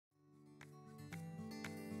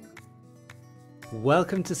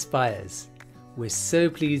Welcome to Spires. We're so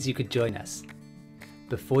pleased you could join us.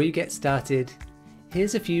 Before you get started,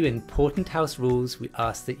 here's a few important house rules we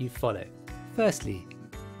ask that you follow. Firstly,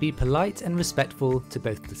 be polite and respectful to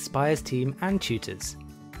both the Spires team and tutors.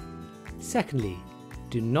 Secondly,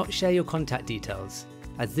 do not share your contact details,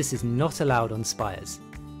 as this is not allowed on Spires.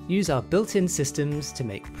 Use our built-in systems to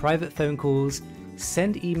make private phone calls,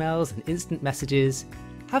 send emails and instant messages,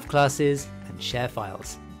 have classes and share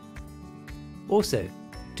files. Also,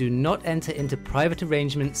 do not enter into private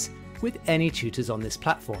arrangements with any tutors on this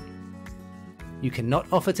platform. You cannot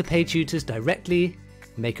offer to pay tutors directly,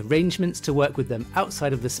 make arrangements to work with them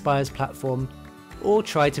outside of the Spires platform, or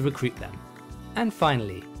try to recruit them. And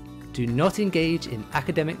finally, do not engage in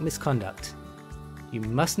academic misconduct. You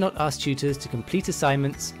must not ask tutors to complete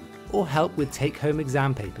assignments or help with take-home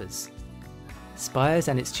exam papers. Spires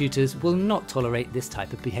and its tutors will not tolerate this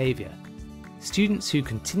type of behaviour. Students who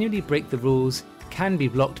continually break the rules can be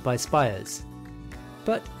blocked by Spires.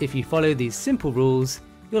 But if you follow these simple rules,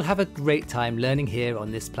 you'll have a great time learning here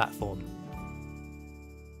on this platform.